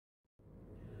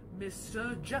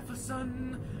Mr.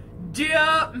 Jefferson,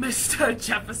 dear Mr.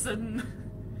 Jefferson,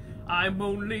 I'm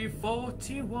only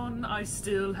 41, I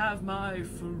still have my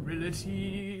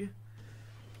virility,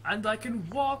 and I can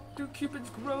walk through Cupid's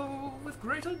Grove with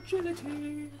great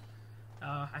agility.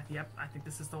 Yep, I think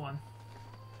this is the one.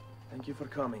 Thank you for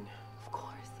coming. Of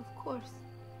course, of course.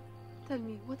 Tell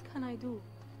me, what can I do?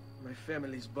 My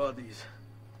family's bodies.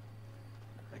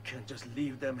 I can't just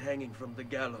leave them hanging from the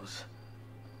gallows.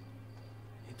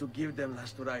 Need to give them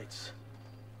last rites.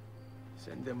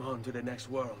 Send them on to the next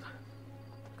world.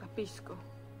 Capisco.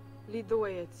 Lead the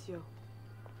way, Ezio.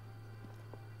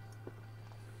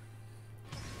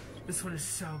 This one is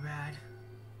so bad.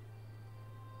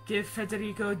 Give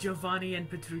Federico, Giovanni, and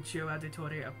Petruccio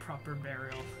Auditore a proper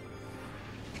burial.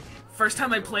 First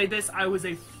time I played this, I was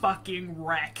a fucking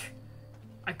wreck.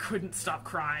 I couldn't stop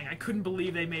crying. I couldn't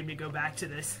believe they made me go back to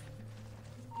this.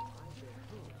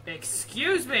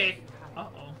 Excuse me!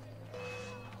 Uh-oh.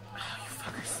 Oh, you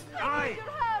fuckers. Aye.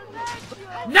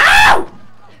 No!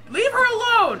 Leave her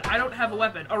alone! I don't have a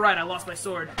weapon. Oh, right, I lost my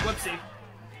sword. Whoopsie.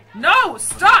 No!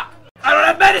 Stop! I don't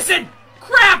have medicine!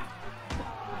 Crap!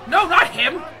 No, not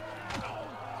him!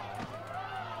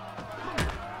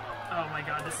 Oh my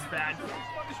god, this is bad.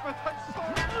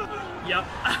 Yep.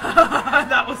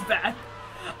 That was bad.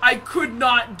 I could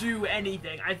not do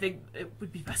anything. I think it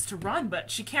would be best to run, but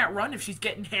she can't run if she's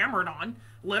getting hammered on.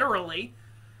 Literally.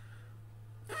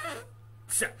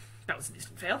 So, that was an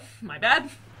instant fail. My bad.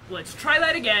 Let's try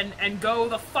that again and go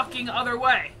the fucking other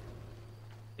way.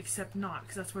 Except not,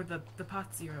 because that's where the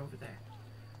Pazzi are over there.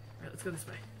 Alright, let's go this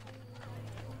way.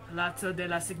 Palazzo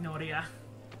della Signoria.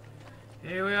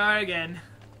 Here we are again.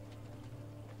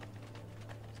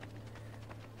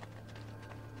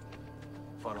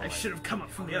 I should have come up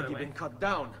from the other way. Been cut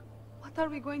down. What are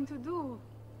we going to do?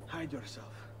 Hide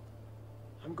yourself.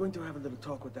 I'm going to have a little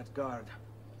talk with that guard.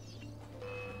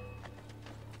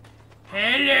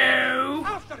 Hello!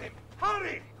 After him!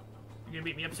 Hurry! You gonna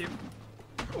beat me up too?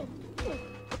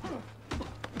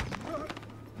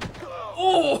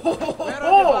 Oh! Where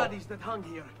are the bodies that hung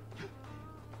here?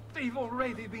 They've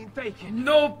already been taken.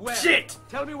 No where? shit!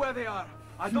 Tell me where they are.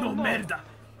 I don't know. Merda.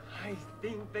 I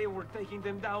think they were taking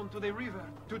them down to the river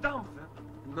to dump them.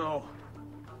 No.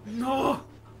 No!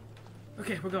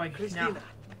 Okay, we're going Cristina, now.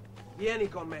 vieni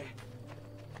con me.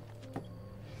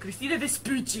 Cristina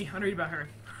Vespucci. I want to read about her.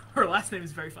 Her last name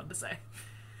is very fun to say.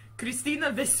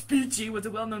 Cristina Vespucci was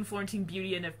a well-known Florentine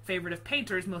beauty and a favorite of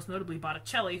painters, most notably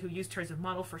Botticelli, who used her as a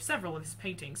model for several of his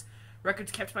paintings.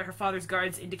 Records kept by her father's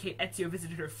guards indicate Ezio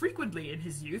visited her frequently in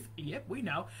his youth, yep, we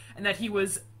know, and that he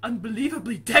was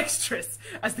unbelievably dexterous,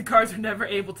 as the guards were never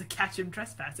able to catch him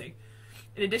trespassing.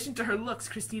 In addition to her looks,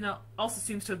 Cristina also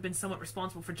seems to have been somewhat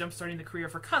responsible for jump-starting the career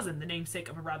of her cousin, the namesake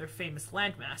of a rather famous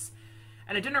landmass.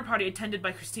 At a dinner party attended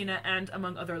by Cristina and,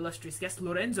 among other illustrious guests,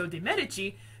 Lorenzo de'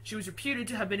 Medici, she was reputed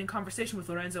to have been in conversation with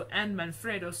Lorenzo and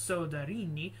Manfredo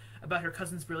Soderini about her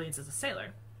cousin's brilliance as a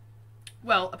sailor.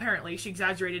 Well, apparently, she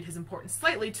exaggerated his importance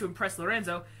slightly to impress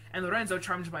Lorenzo, and Lorenzo,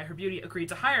 charmed by her beauty, agreed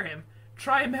to hire him.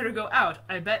 Try Amerigo out.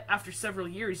 I bet after several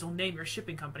years you'll name your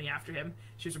shipping company after him,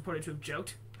 she was reported to have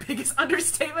joked. Biggest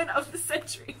understatement of the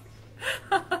century.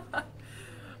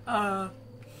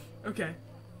 Okay.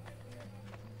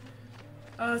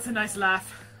 Oh, that's a nice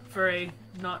laugh for a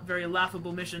not very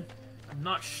laughable mission. I'm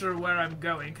not sure where I'm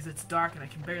going, because it's dark and I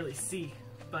can barely see,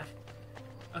 but...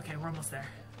 Okay, we're almost there.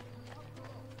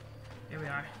 Here we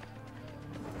are.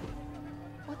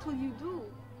 What will you do?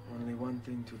 Only one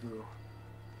thing to do.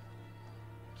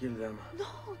 Kill them. No,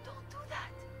 don't do that.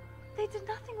 They did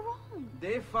nothing wrong.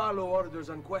 They follow orders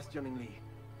unquestioningly.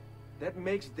 That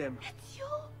makes them...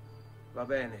 Ezio? Va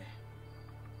bene.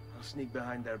 I'll sneak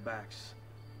behind their backs.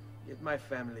 Get my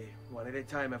family, one at a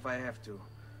time if I have to.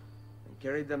 And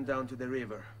carry them down to the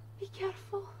river. Be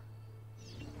careful.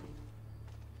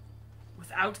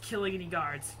 Without killing any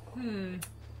guards.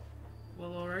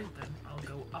 Well, alright then. I'll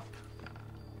go up.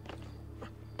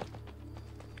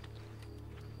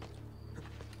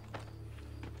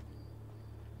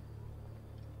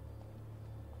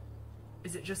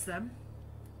 Is it just them?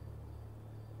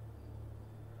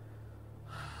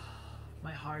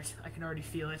 My heart. I can already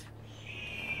feel it.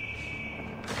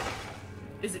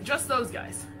 Is it just those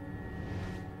guys?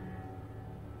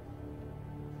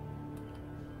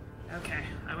 Okay,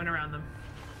 I went around them.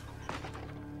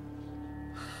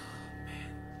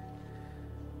 Man.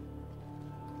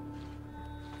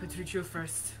 Petruccio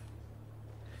first.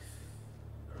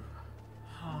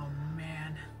 Oh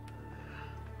man.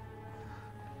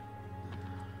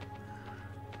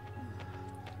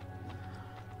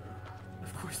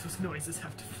 Of course those noises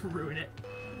have to ruin it.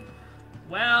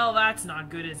 Well, that's not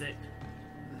good, is it?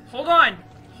 Hold on!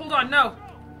 Hold on, no!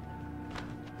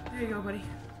 There you go, buddy.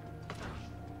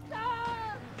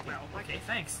 Well, okay,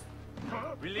 thanks.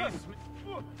 Release me.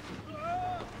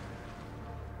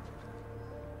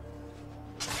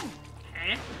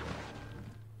 Eh?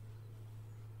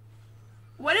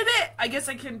 What is it? I guess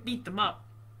I can beat them up,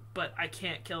 but I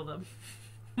can't kill them.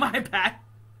 My bad.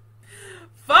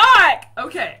 Fuck!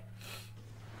 Okay.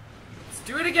 Let's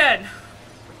do it again.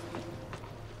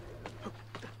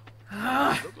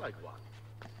 Look like one.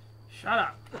 Shut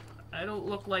up. I don't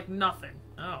look like nothing.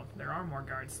 Oh, there are more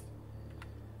guards.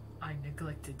 I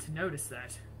neglected to notice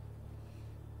that.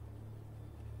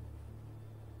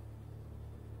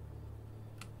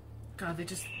 God, they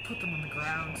just put them on the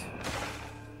ground.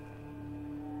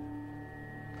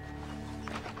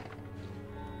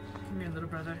 Come here, little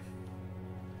brother.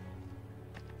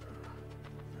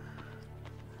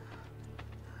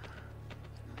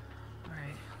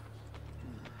 Alright.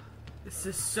 This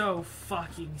is so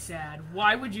fucking sad.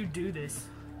 Why would you do this?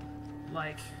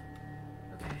 Like...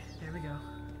 Okay, there we go.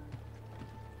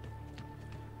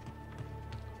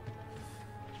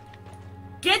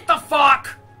 Get the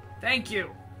fuck! Thank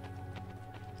you!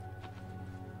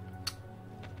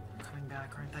 I'm coming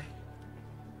back, aren't they?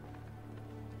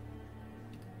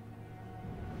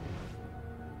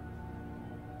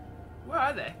 Where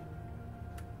are they?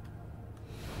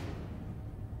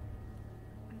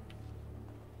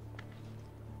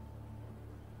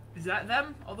 Is that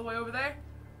them? All the way over there?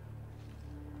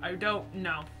 I don't...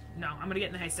 No. No, I'm gonna get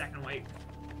in the haystack and wait.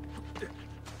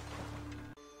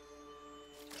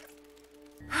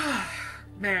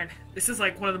 Man, this is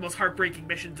like one of the most heartbreaking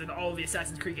missions in all of the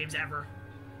Assassin's Creed games ever.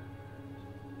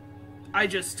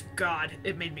 God,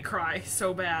 it made me cry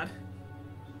so bad.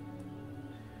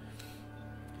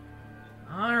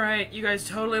 Alright, you guys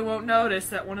totally won't notice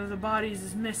that one of the bodies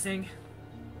is missing.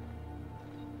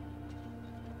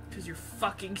 Because you're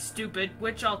fucking stupid,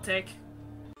 which I'll take.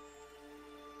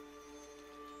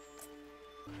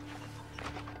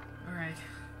 Alright,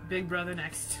 big brother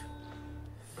next.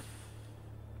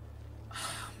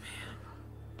 Oh, man.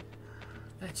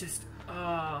 That just...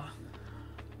 Oh.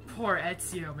 Poor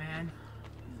Ezio, man.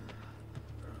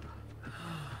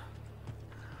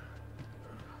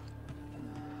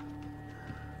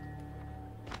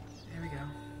 There we go.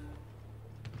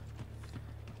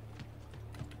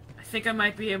 I think I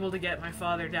might be able to get my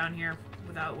father down here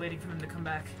without waiting for him to come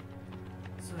back.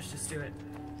 So let's just do it.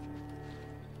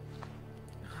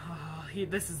 Oh,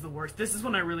 this is the worst. This is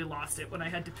when I really lost it, when I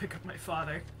had to pick up my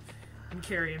father and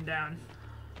carry him down.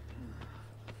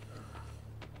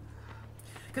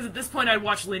 Because at this point I'd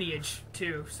watched Lineage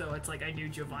too, so it's like I knew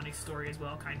Giovanni's story as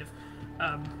well, kind of.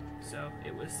 So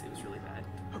it was really bad.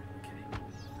 Okay.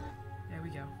 There we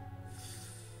go.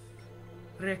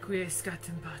 Requiescat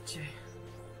in pace.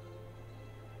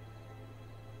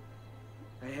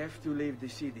 I have to leave the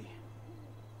city.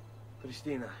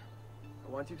 Cristina,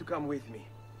 I want you to come with me.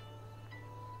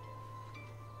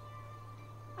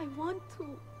 I want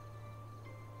to.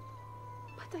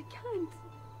 But I can't.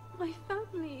 My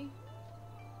family.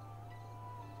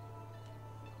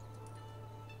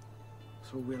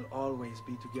 So we'll always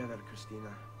be together,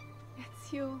 Cristina.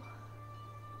 It's you.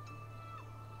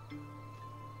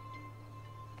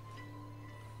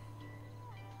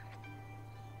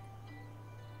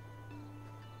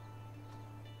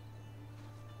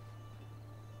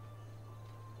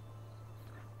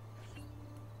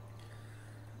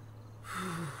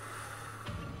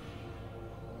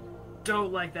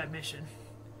 Don't like that mission.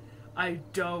 I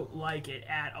don't like it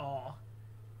at all.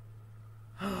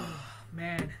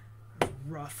 Man, it's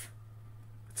rough.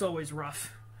 It's always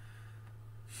rough.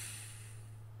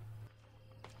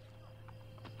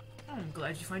 I'm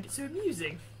glad you find it so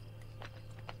amusing.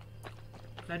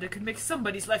 Glad I could make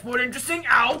somebody's life more interesting.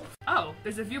 Ow! Oh,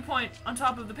 there's a viewpoint on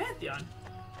top of the Pantheon.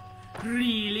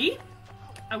 Really?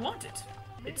 I want it.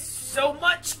 It's so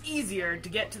much easier to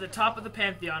get to the top of the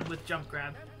Pantheon with jump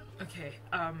grab. Okay,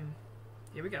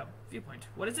 here we go. Viewpoint.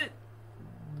 What is it?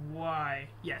 Why?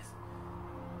 Yes.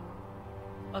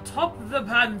 Atop the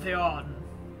Pantheon.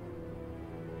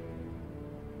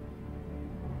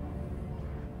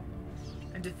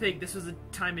 And to think this was a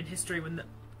time in history when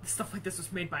stuff like this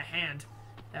was made by hand.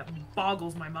 That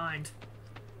boggles my mind.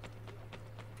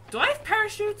 Do I have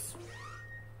parachutes?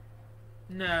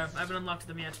 No, I haven't unlocked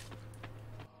them yet.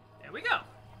 There we go.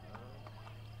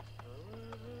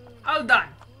 All done.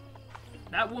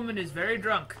 That woman is very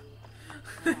drunk.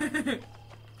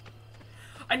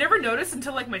 I never noticed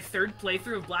until like my third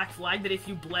playthrough of Black Flag that if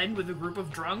you blend with a group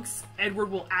of drunks, Edward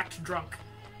will act drunk.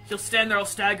 He'll stand there all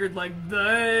staggered like,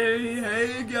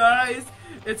 hey guys.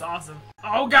 It's awesome.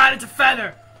 Oh god, it's a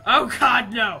feather! Oh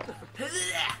god, no!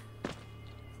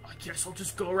 I guess I'll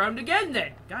just go around again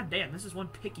then. God damn, this is one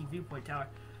picky viewpoint tower.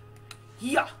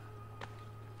 Yeah.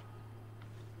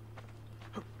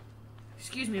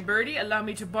 Excuse me, birdie. Allow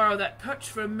me to borrow that perch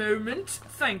for a moment.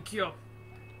 Thank you.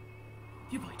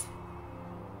 Viewpoint.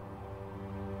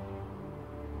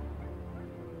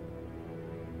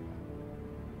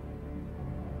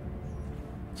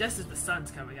 Just as the sun's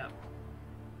coming up.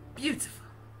 Beautiful.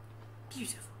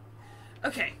 Beautiful.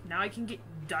 Okay, now I can get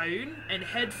down and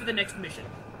head for the next mission.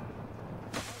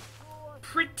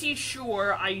 Pretty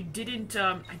sure I didn't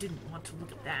want to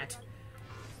look at that.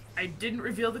 I didn't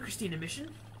reveal the Christina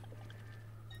mission.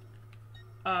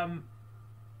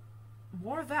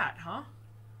 More of that, huh?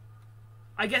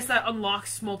 I guess that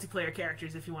unlocks multiplayer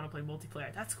characters if you want to play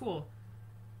multiplayer. That's cool.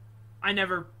 I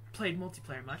never played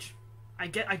multiplayer much. I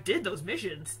did those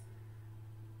missions.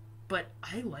 But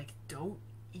I, like, don't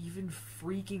even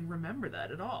freaking remember that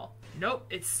at all. Nope,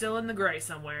 it's still in the gray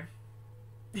somewhere.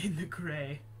 In the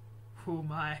gray. Oh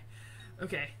my.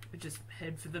 Okay, just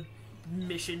head for the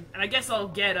mission. And I guess I'll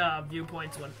get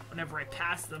viewpoints whenever I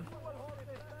pass them.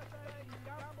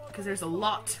 Because there's a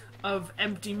lot of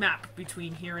empty map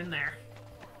between here and there.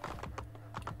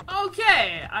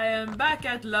 Okay, I am back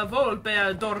at La Volpe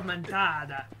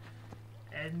Addormentada.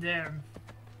 And,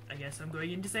 I guess I'm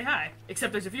going in to say hi.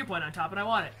 Except there's a viewpoint on top and I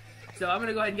want it. So I'm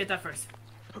gonna go ahead and get that first.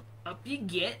 Up you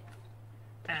get.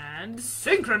 And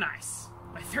synchronize.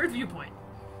 My third viewpoint.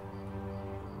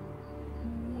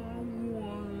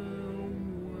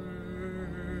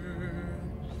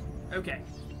 Okay.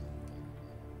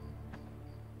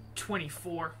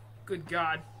 24. Good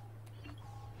God.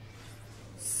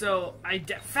 So,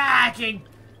 fucking...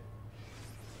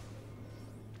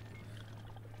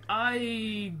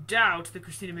 I doubt the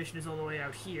Christina mission is all the way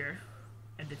out here.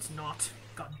 And it's not.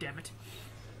 God damn it.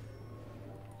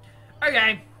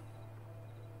 Okay.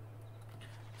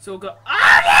 So we'll go...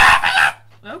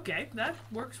 Okay, that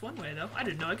works one way, though. I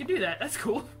didn't know I could do that. That's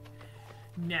cool.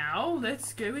 Now,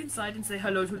 let's go inside and say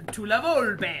hello to La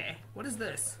Volpe. What is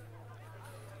this?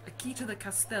 A key to the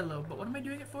Castello. But what am I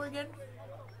doing it for again?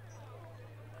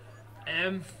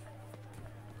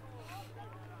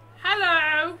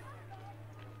 Hello!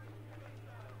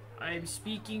 I'm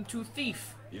speaking to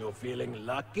Thief. You feeling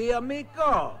lucky,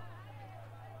 amigo?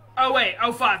 Oh wait,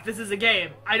 oh fuck, this is a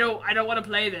game. I don't want to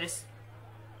play this.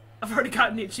 I've already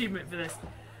gotten the achievement for this.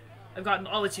 I've gotten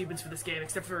all achievements for this game,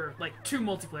 except for, like, 2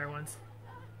 multiplayer ones.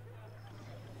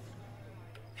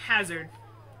 Hazard.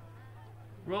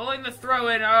 Rolling the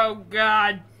throw-in, oh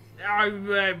god. I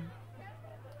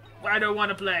don't want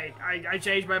to play. I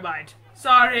changed my mind.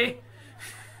 Sorry.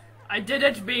 I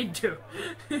didn't mean to.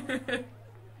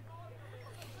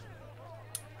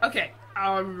 Okay,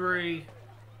 who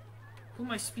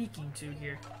am I speaking to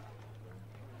here?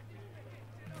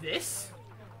 This?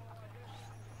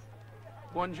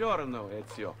 Buongiorno,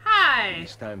 Ezio. Hi!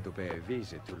 It's time to pay a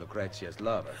visit to Lucrezia's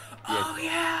lover. Oh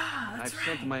yeah, that's I've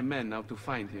right. sent my men out to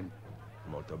find him.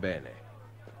 Molto bene.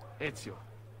 Ezio,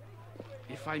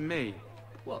 if I may,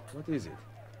 What is it?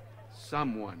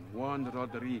 someone warned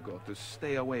Rodrigo to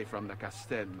stay away from the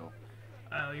Castello.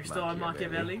 Oh, you're still on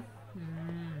Machiavelli?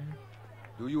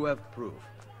 Do you have proof?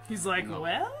 He's like, No.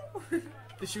 well,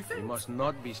 the shoe fits. You must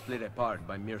not be split apart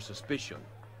by mere suspicion.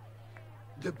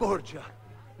 The Borgia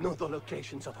know the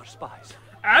locations of our spies.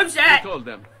 I'm I set! told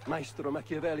them, Maestro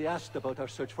Machiavelli asked about our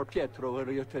search for Pietro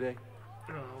earlier today.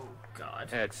 Oh, God.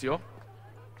 Ezio,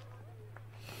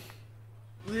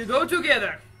 We go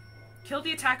together. Kill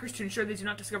the attackers to ensure they do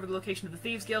not discover the location of the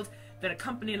Thieves Guild, then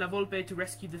accompany La Volpe to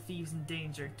rescue the thieves in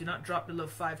danger. Do not drop below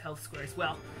 5 health squares.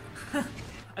 Well,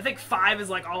 I think 5 is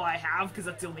like all I have, because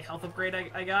that's the only health upgrade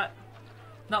I got.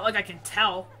 Not like I can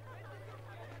tell.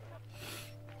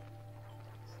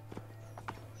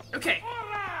 Okay.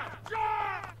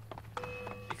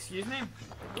 Excuse me?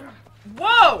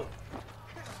 Whoa!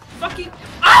 Fucking...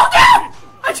 Oh, no!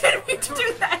 I didn't mean to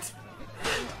do that!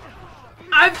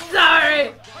 I'm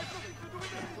sorry!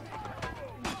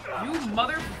 You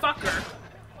motherfucker.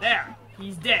 There.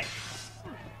 He's dead.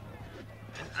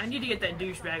 I need to get that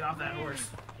douchebag off that horse.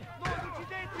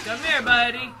 Come here,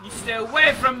 buddy. You stay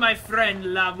away from my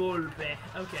friend La Volpe.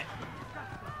 Okay.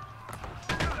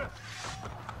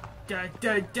 Get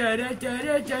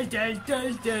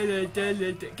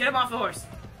him off the horse.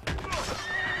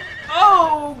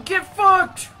 Oh, get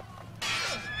fucked!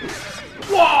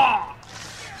 Whoa!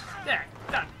 There,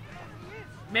 done.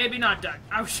 Maybe not done.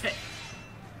 Oh shit.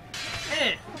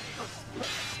 Eh.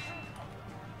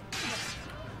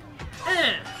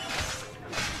 Eh.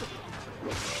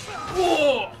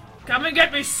 Whoa! Come and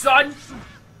get me, son!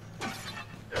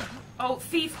 Oh,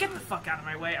 thief, get the fuck out of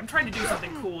my way. I'm trying to do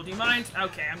something cool. Do you mind?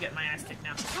 Okay, I'm getting my ass kicked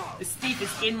now. This thief is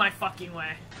in my fucking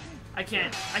way. I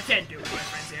can't do it with my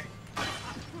friends here.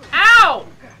 Ow!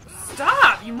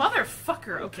 Stop, you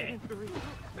motherfucker. Okay.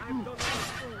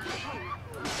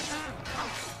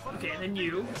 Okay, and then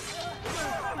you.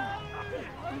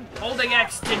 Holding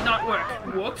X did not work.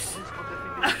 Whoops.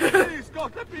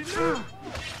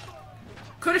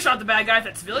 Could have shot the bad guy if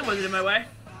that civilian wasn't in my way.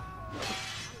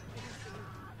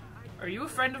 Are you a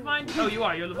friend of mine? Oh, you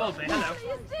are. You're the Volpe. Hello.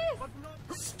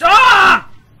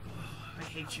 Stop! I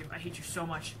hate you. I hate you so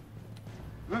much.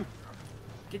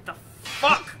 Get the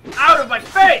fuck out of my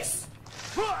face!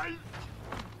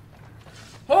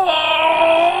 Oh!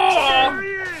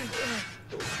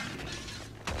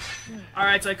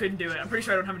 Alright, so I couldn't do it. I'm pretty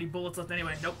sure I don't have any bullets left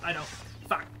anyway. Nope, I don't.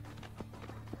 Fuck.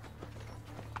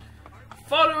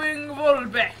 Following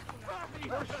Volpe.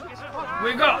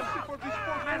 We go!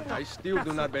 I still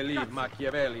do not believe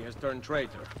Machiavelli has turned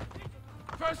traitor.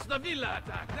 First the villa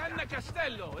attack, then the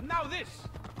castello, and now this.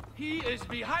 He is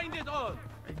behind it all.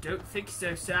 I don't think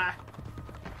so, sir.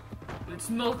 Let's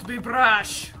not be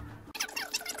brash.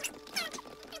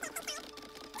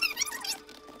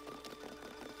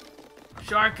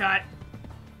 Shortcut.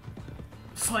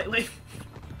 Slightly.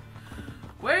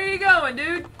 Where are you going,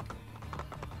 dude?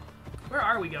 Where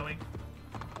are we going?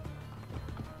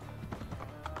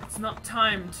 It's not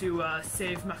time to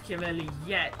save Machiavelli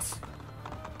yet.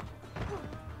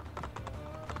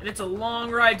 And it's a long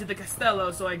ride to the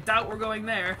Castello, so I doubt we're going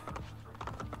there.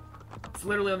 It's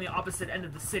literally on the opposite end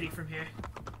of the city from here.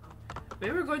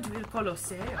 Maybe we're going to Il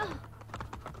Colosseo.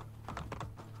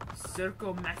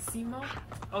 Circo Massimo?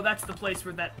 Oh, that's the place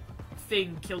where that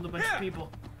thing killed a bunch of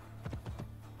people.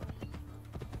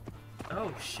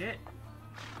 Oh, shit.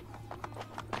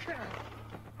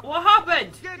 What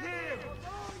happened?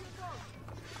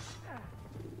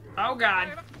 Oh, God.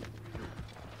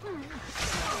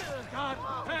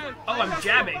 Oh, I'm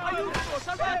jabbing.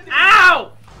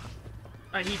 Ow!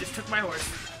 Alright, he just took my horse.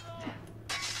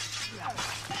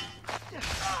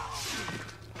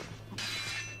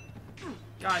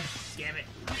 God damn it.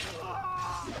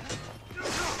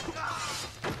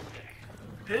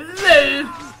 Hello!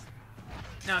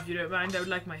 Now, if you don't mind, I would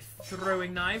like my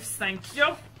throwing knives. Thank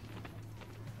you.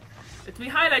 Let me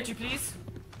highlight you, please.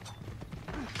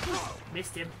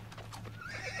 Missed him.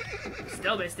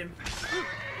 Still missed him.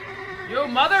 You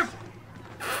mother...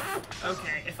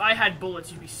 Okay, if I had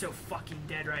bullets, you'd be so fucking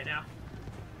dead right now.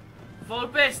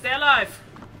 Volpe, stay alive!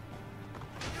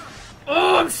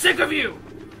 Oh, I'm sick of you!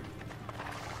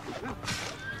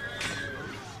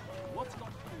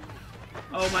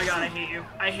 Oh my god, I hate you.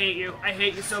 I hate you. I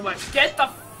hate you so much. Get the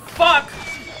fuck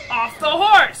off the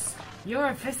horse!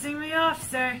 You're pissing me off,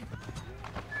 sir.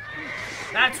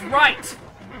 That's right!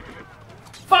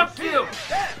 Fuck you!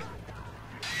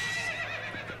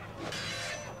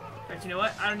 But you know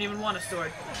what? I don't even want a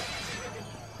sword.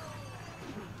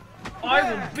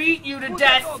 I will beat you to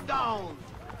death!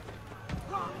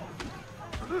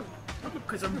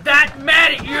 Because I'm that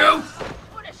mad at you!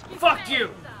 Fuck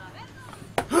you!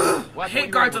 I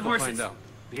hate guards on horses.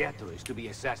 Pietro is to be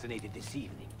assassinated this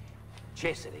evening.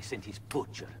 Cesare sent his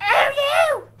butcher. Oh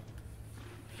no!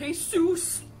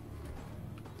 Jesus!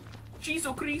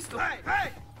 Jesu Cristo!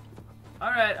 Hey!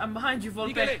 Alright, I'm behind you,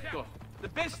 Volpe. Rigoletto, the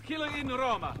best killer in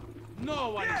Roma. No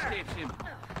one escapes him.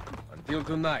 Until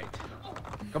tonight.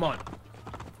 Come on.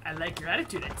 I like your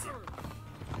attitude, Ezio.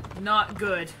 Not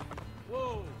good.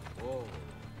 Whoa. Whoa.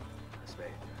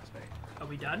 Aspetta. Are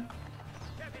we done?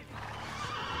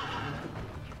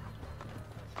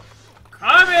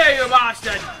 Come here, you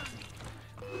bastard!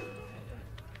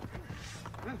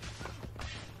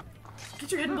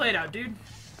 Get your hidden blade out, dude.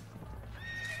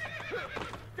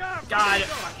 God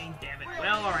fucking damn it.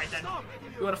 Well, alright then.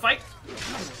 You wanna fight?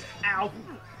 Ow.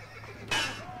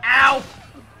 Ow!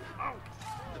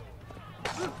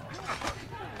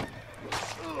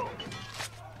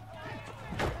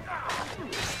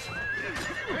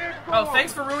 Oh,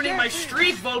 thanks for ruining my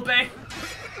streak, Volpe!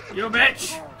 You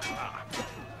bitch!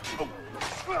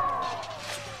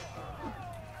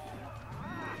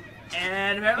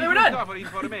 And apparently we're done! Cover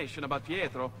information about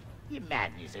Pietro. The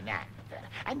man is an actor,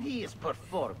 and he is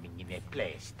performing in a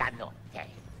play stanotte.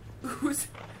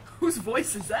 Whose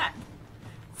voice is that?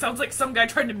 Sounds like some guy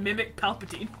trying to mimic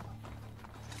Palpatine.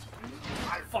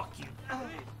 Fuck you.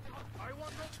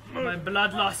 My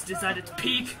bloodlust is at its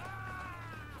peak.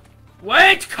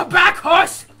 Wait! Come back,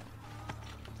 horse!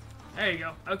 There you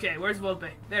go. Okay, where's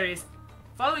Volpe? There he is.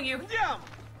 Following you.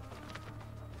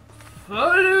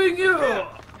 Following you!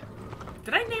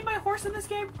 Did I name my horse in this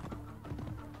game?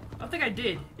 I don't think I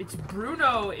did. It's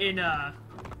Bruno in,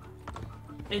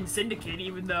 in Syndicate,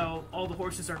 even though all the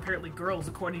horses are apparently girls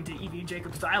according to Evie and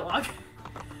Jacob's dialogue.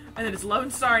 And then it's Lone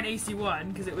Star in AC1,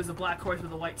 because it was a black horse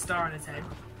with a white star on its head.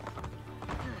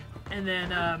 And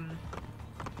then, I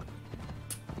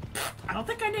don't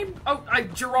think I named... Oh,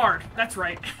 Gerard. That's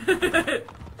right.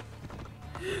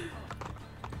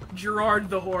 Gerard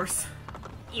the horse.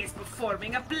 He is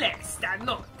performing a play,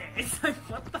 stanote. It's like,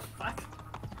 what the fuck?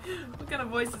 What kind of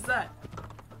voice is that?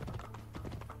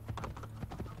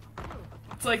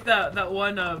 It's like that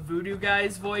one voodoo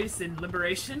guy's voice in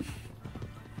Liberation.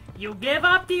 You give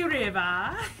up the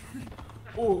river,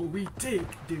 or we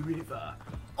take the river,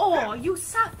 or you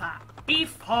suffer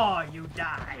before you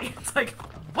die. It's like,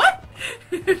 what?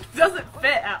 It doesn't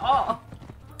fit at all.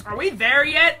 Are we there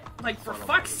yet? Like, for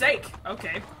fuck's sake.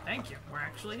 Okay, thank you. We're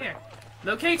actually here.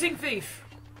 Locating thief.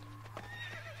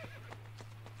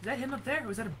 Is that him up there,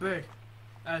 or is that a bird?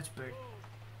 Oh, it's a bird.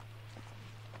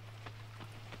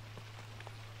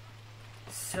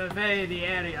 Survey the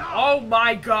area. Oh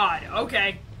my god,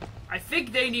 okay. I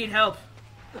think they need help.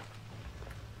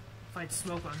 Fight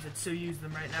smoke bombs, I'd so use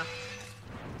them right now.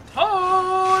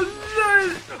 Oh,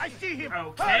 I see him!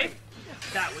 okay,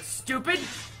 that was stupid.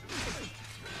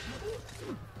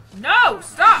 No,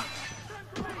 stop!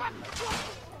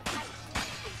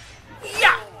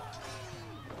 Yeah!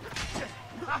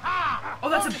 Oh,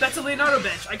 that's a Leonardo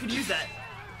bench. I could use that.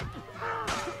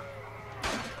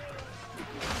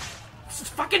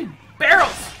 Just fucking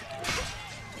barrels!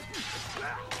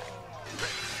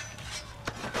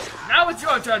 Now it's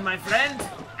your turn, my friend.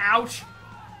 Ouch.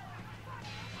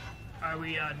 Are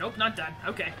we, nope, not done.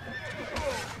 Okay.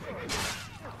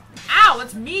 Ow,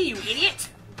 that's me, you idiot!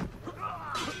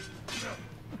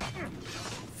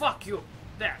 Fuck you.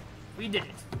 There. We did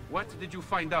it. What did you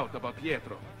find out about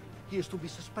Pietro? He is to be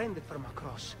suspended from a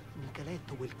cross.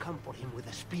 Nicoletto will come for him with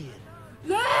a spear.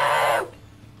 No!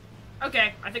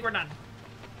 Okay, I think we're done.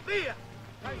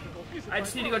 I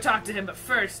just need to go talk to him, but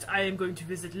first I am going to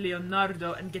visit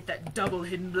Leonardo and get that double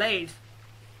hidden blade.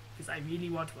 Because I really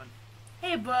want one.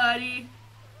 Hey, buddy!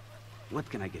 What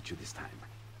can I get you this time?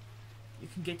 You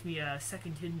can get me a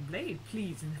second hidden blade,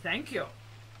 please, and thank you.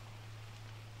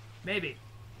 Maybe.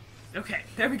 Okay,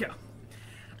 there we go.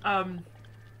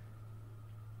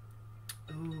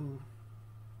 Ooh.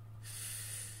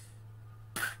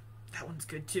 That one's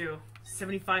good, too.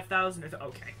 75,000 or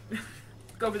okay.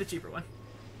 Go for the cheaper one.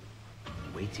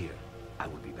 Wait here. I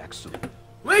will be back soon.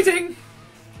 Waiting!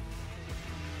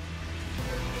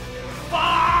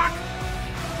 Fuck!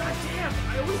 God damn,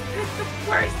 I always pick the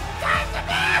worst time to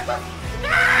move!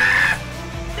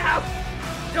 No!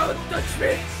 Don't touch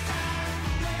me!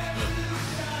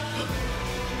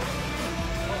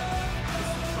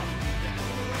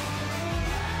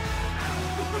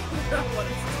 What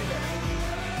is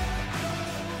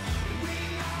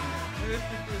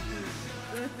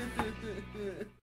this?